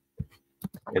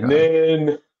 Okay. And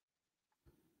then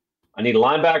I need a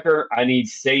linebacker. I need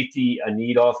safety. I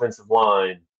need offensive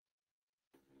line.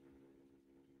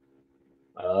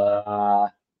 I'll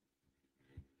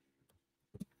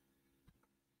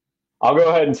go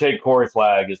ahead and take Corey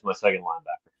Flagg as my second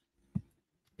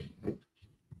linebacker.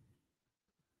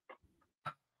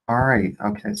 All right.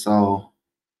 Okay. So,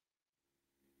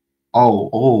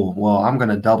 well, I'm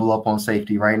gonna double up on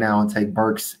safety right now and take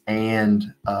Burks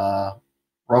and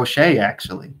Roche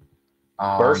actually.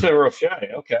 Burks and Roche.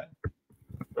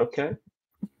 Okay.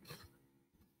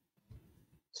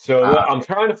 So I'm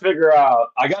trying to figure out.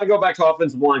 I got to go back to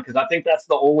offensive line because I think that's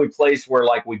the only place where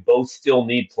we both still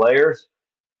need players.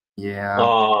 Yeah.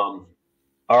 All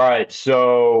right.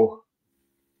 So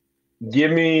give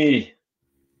me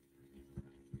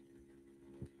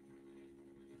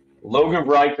Logan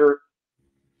Reichert,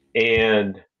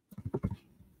 and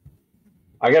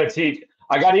I got to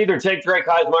either take Drake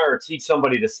Heismeyer or teach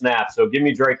somebody to snap. So give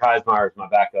me Drake Heismeyer as my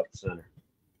backup center.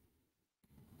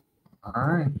 All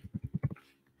right.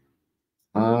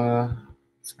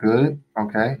 It's good.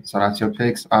 Okay, so that's your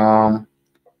picks. Okay,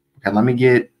 let me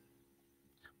get.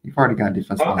 You've already got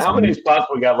defense. How many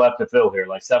spots we got left to fill here?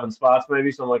 7 spots,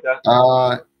 maybe something like that.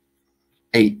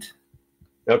 8.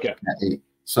 Okay. 8.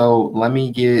 So let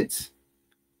me get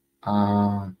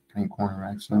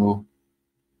cornerback. So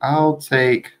I'll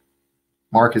take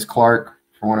Marcus Clark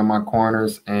for one of my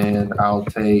corners, and I'll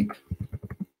take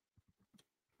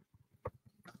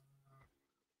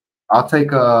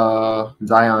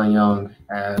Zion Young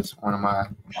as one of my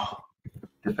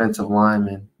defensive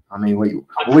linemen. I mean,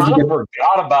 I kind of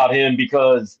forgot about him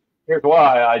because here's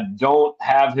why: I don't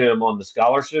have him on the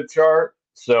scholarship chart.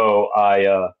 So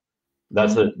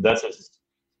that's a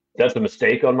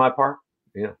mistake on my part.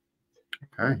 Yeah.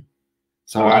 Okay.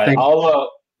 So I think I'll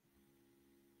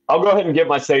go ahead and get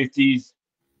my safeties,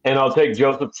 and I'll take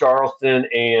Joseph Charleston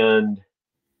and.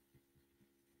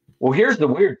 Well, here's the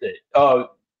weird thing.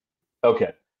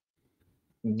 Okay.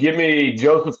 Give me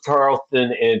Joseph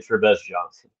Charleston and Tre'Vez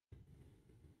Johnson.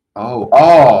 Oh,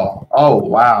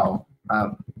 wow.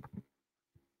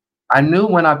 I knew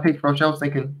when I picked Roche, I was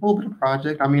thinking a little bit of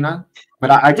project. I mean, I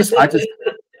just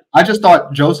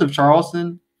thought Joseph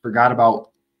Charleston, forgot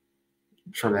about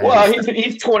Tre'Vez. Well,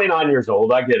 he's 29 years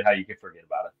old. I get how you could forget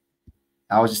about it.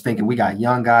 I was just thinking we got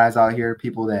young guys out here,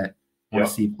 people that want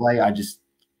to see play.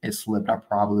 It slipped. I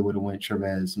probably would have went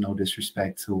Tre'Vez. No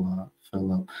disrespect to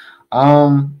Philip.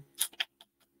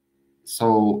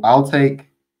 So I'll take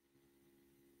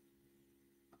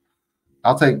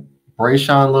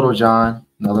Brayshawn Littlejohn,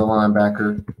 another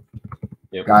linebacker,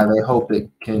 guy they hope that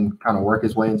can kind of work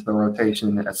his way into the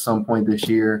rotation at some point this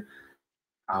year.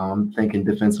 I'm thinking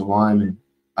defensive lineman.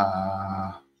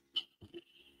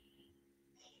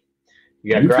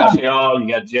 You got Gracial, you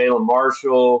got Jalen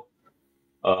Marshall,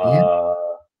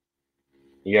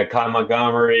 you got Kai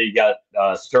Montgomery, you got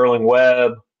Sterling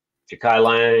Webb, Ja'Kai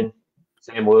Lang,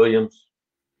 Sam Williams.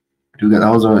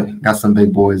 Got some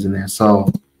big boys in there. So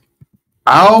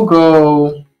I'll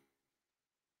go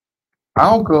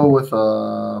with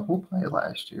who played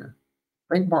last year?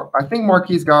 I think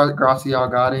Marquise Gracial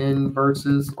got in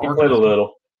versus. He played a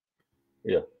little.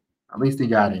 Yeah. At least he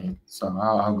got in. So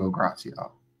I'll go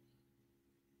Gracial.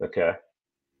 Okay.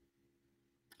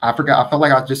 I forgot. I felt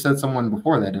like I just said someone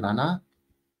before that. Did I not?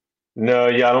 No,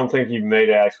 I don't think you made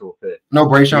an actual pick. No,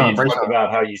 Brayshawn. You talked about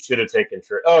how you should have taken.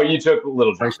 You took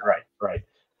Littlejohn. Right.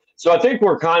 So I think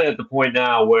we're kind of at the point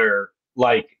now where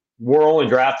we're only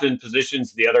drafting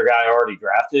positions the other guy already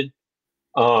drafted.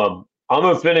 I'm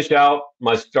gonna finish out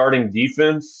my starting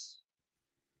defense.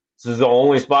 This is the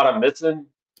only spot I'm missing.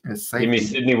 It's Give me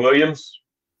safety. Sidney Williams.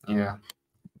 Yeah.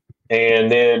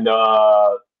 And then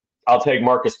I'll take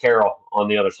Marcus Carroll on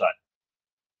the other side.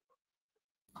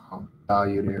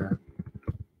 Value there.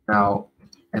 Now,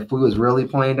 if we was really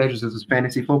playing dangerous, this was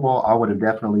fantasy football, I would have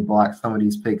definitely blocked some of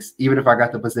these picks, even if I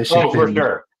got the position. Oh, for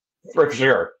sure. For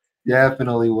sure.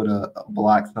 Definitely would have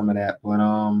blocked some of that. But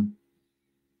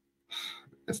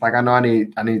it's like I know I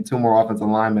need 2 more offensive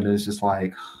linemen. It's just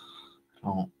like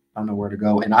I don't know where to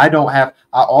go. And I don't have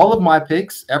all of my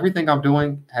picks, everything I'm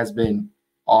doing has been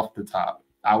off the top.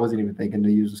 I wasn't even thinking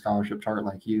to use a scholarship chart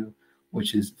like you,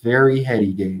 which is very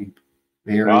heady, Gabe.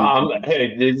 Very.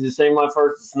 Hey, this ain't my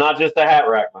first. It's not just a hat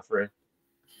rack, my friend.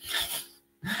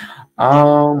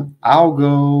 I'll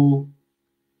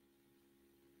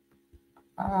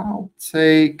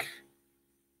take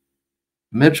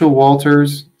Mitchell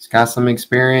Walters. He's got some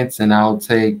experience, and I'll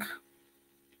take.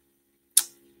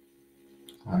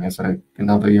 I guess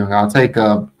another young. I'll take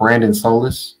Brandon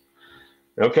Solis.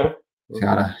 Okay.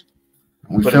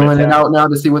 We're filling it out now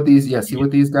to see what these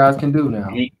guys can do now.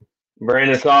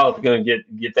 Brandon Solis is going to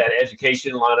get that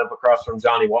education lineup across from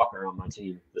Johnny Walker on my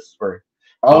team this spring.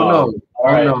 No.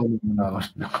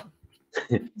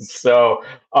 So,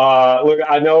 look,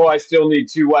 I know I still need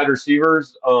 2 wide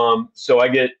receivers. So I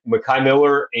get Mekhi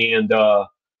Miller and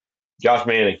Josh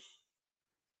Manning.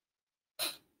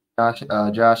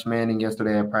 Josh Manning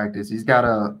yesterday at practice. He's got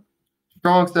a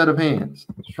strong set of hands.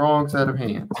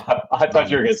 I thought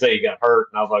you were going to say he got hurt,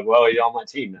 and I was like, well, he's on my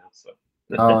team now. So.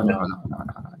 Oh no.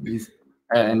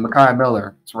 And Mekhi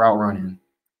Miller, it's route running.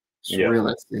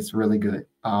 It's really good.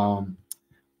 All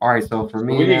right, so for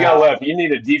me, what do you got left? You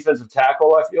need a defensive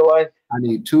tackle, I feel like. I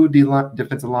need 2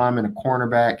 defensive linemen, a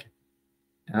cornerback,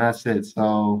 and that's it.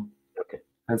 So,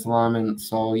 defensive linemen.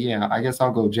 So, yeah, I guess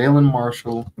I'll go Jalen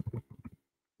Marshall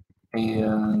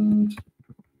and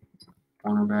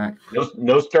cornerback.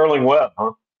 No Sterling Webb,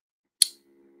 huh?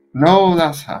 No,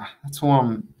 that's who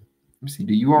I'm. Let me see.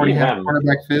 Do you already have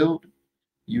cornerback filled?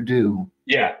 You do.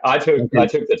 Yeah, I took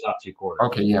the top 2 corners.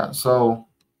 Okay, yeah. So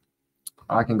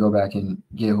I can go back and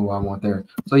get who I want there.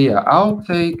 So yeah, I'll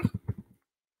take.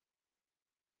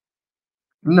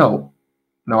 No,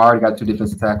 I already got 2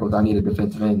 defensive tackles. I need a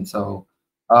defensive end. So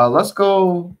let's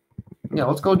go. Yeah,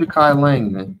 let's go Ja'Kai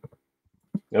Lang then.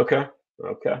 Okay.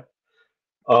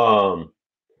 All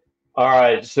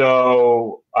right.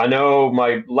 So I know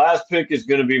my last pick is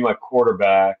going to be my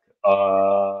quarterback.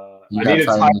 I need a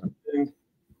tight end.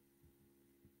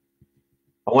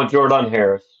 I want Jordan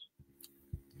Harris.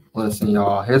 Listen,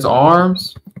 y'all, his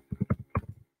arms.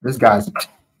 This guy's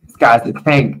a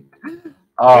tank.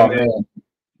 Oh man,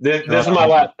 this is my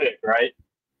last pick, right?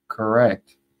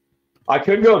 Correct. I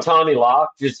could go Tommy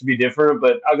Locke just to be different,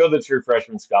 but I'll go the true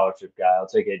freshman scholarship guy. I'll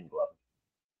take Aiden Glover.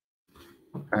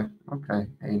 Okay.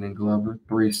 Aiden Glover,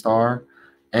 3-star,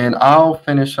 and I'll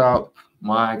finish up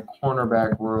my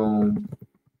cornerback room.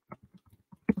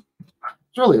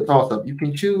 It's really a toss-up. You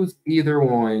can choose either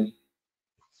one.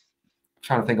 I'm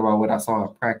trying to think about what I saw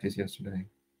at practice yesterday.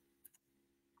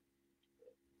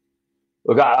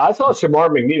 Look, I saw Shamar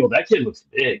McNeil. That kid looks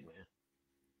big, man.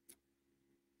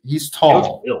 He's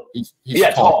tall. He's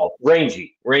tall.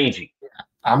 Rangy.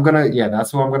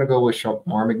 That's who I'm gonna go with. Shamar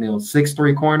McNeil,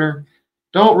 6'3" corner.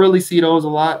 Don't really see those a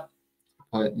lot,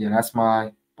 but yeah,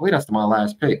 I believe that's my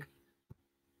last pick.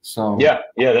 So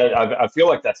I feel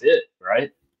like that's it,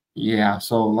 right? Yeah,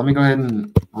 so let me go ahead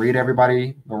and read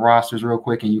the rosters real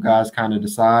quick, and you guys kind of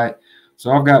decide.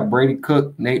 So I've got Brady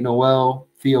Cook, Nate Noel,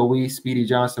 Theo Weiss, Speedy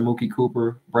Johnson, Mookie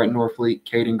Cooper, Brett Norfleet,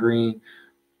 Caden Green,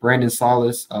 Brandon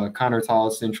Solis, Connor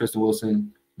Tollison, Tristan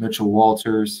Wilson, Mitchell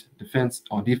Walters.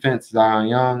 On defense, Zion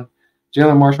Young,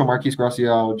 Jalen Marshall, Marquise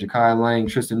Gracial, Ja'Kai Lang,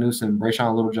 Tristan Newsom,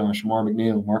 Brayshawn Littlejohn, Shamar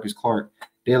McNeil, Marcus Clark,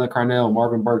 Dalen Carnell,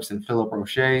 Marvin Burks, and Philip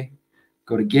Roche.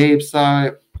 Go to Gabe's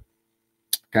side.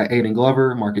 Got Aiden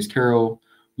Glover, Marcus Carroll,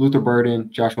 Luther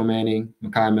Burden, Joshua Manning,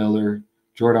 Mekhi Miller,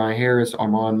 Jordan Harris,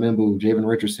 Armand Mimbu, Javen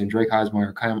Richardson, Drake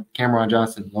Heismeyer, Cameron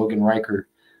Johnson, Logan Reichert.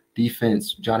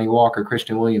 Defense, Johnny Walker,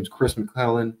 Christian Williams, Chris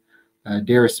McClellan,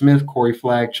 Darius Smith, Corey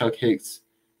Flagg, Chuck Hicks,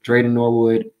 Drayden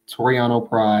Norwood, Toriano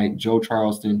Pride, Joe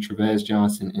Charleston, Trevez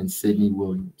Johnson, and Sidney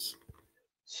Williams.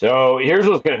 So here's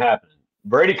what's going to happen.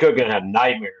 Brady Cook going to have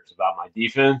nightmares about my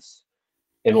defense.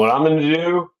 And what I'm going to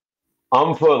do, I'm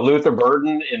going to put Luther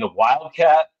Burden in the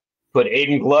Wildcat, put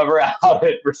Aiden Glover out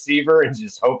at receiver, and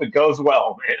just hope it goes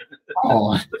well, man.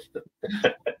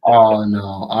 Oh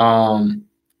no.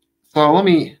 So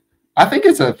I think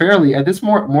it's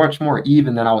much more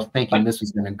even than I was thinking this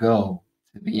was going to go,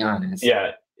 to be honest.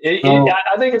 Yeah.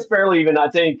 I think it's fairly even. I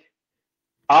think,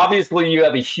 obviously, you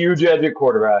have a huge edge at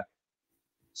quarterback.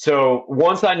 So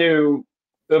once I knew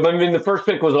I mean, the first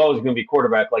pick was always going to be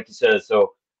quarterback, like you said.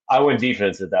 So I went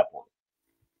defense at that point.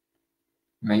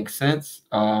 Makes sense.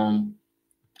 We're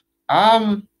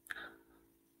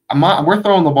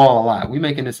throwing the ball a lot. We're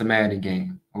making this a Madden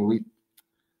game.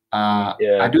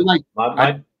 I do like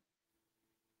my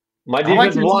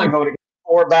defensive line going to get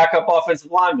 4 backup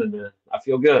offensive linemen, man. I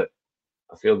feel good.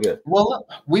 Well, look,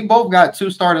 we both got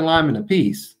 2 starting linemen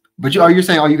apiece. But you're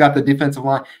saying, you got the defensive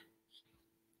line.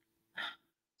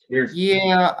 Here's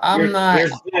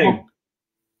the thing.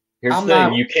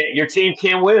 Your team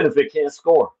can't win if it can't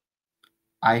score.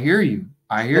 I hear you.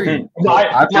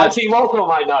 My team also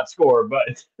might not score,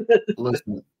 but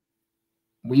listen,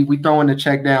 we throwing the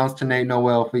check downs to Nate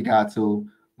Noel if we got to.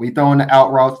 We throwing the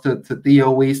out routes to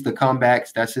Theo Weiss, the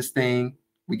comebacks. That's his thing.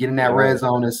 We get in that red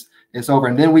zone. It's over.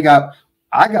 And then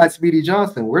I got Speedy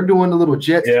Johnson. We're doing the little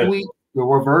jet sweep, the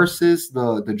reverses,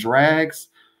 the drags.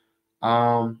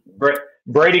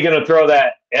 Brady going to throw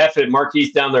that F at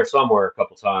Marquise down there somewhere a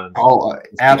couple times. Oh,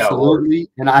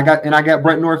 absolutely. And I got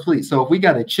Brent Norfleet. So if we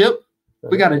got a chip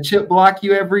block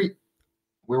you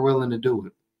we're willing to do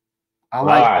it.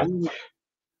 I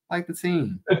like the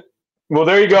team. Well,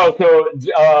 there you go. So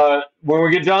when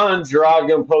we get done, Jarod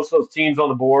going to post those teams on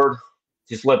the board.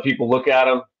 Just let people look at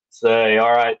them. Say,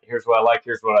 all right, here's what I like.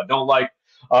 Here's what I don't like.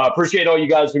 Appreciate all you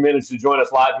guys who managed to join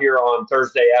us live here on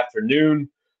Thursday afternoon.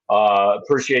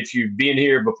 Appreciate you being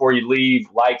here. Before you leave,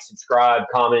 like, subscribe,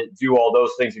 comment, do all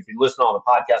those things. If you listen on the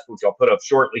podcast, which I'll put up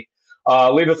shortly,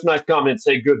 leave us a nice comment,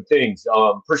 say good things.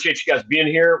 Appreciate you guys being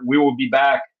here. We will be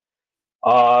back.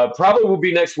 Probably will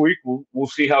be next week. We'll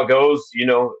see how it goes.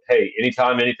 Hey,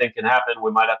 anytime anything can happen,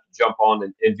 we might have to jump on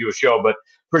and do a show. But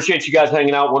appreciate you guys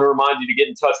hanging out. Want to remind you to get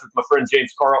in touch with my friend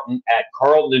James Carlton at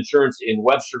Carlton Insurance in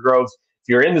Webster Groves. If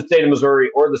you're in the state of Missouri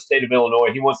or the state of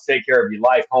Illinois, he wants to take care of your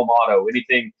life, home, auto,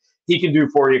 anything he can do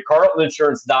for you.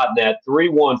 CarltonInsurance.net,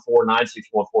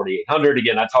 314-961-4800.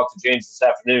 Again, I talked to James this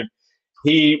afternoon.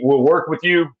 He will work with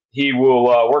you. He will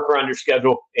work around your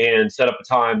schedule and set up a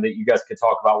time that you guys can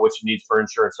talk about what you need for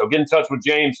insurance. So get in touch with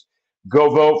James. Go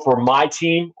vote for my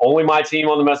team, only my team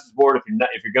on the message board. If you're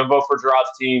going to vote for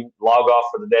Jarod's team, log off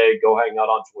for the day. Go hang out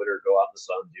on Twitter. Go out in the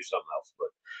sun. Do something else. But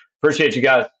appreciate you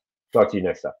guys. Talk to you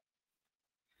next time.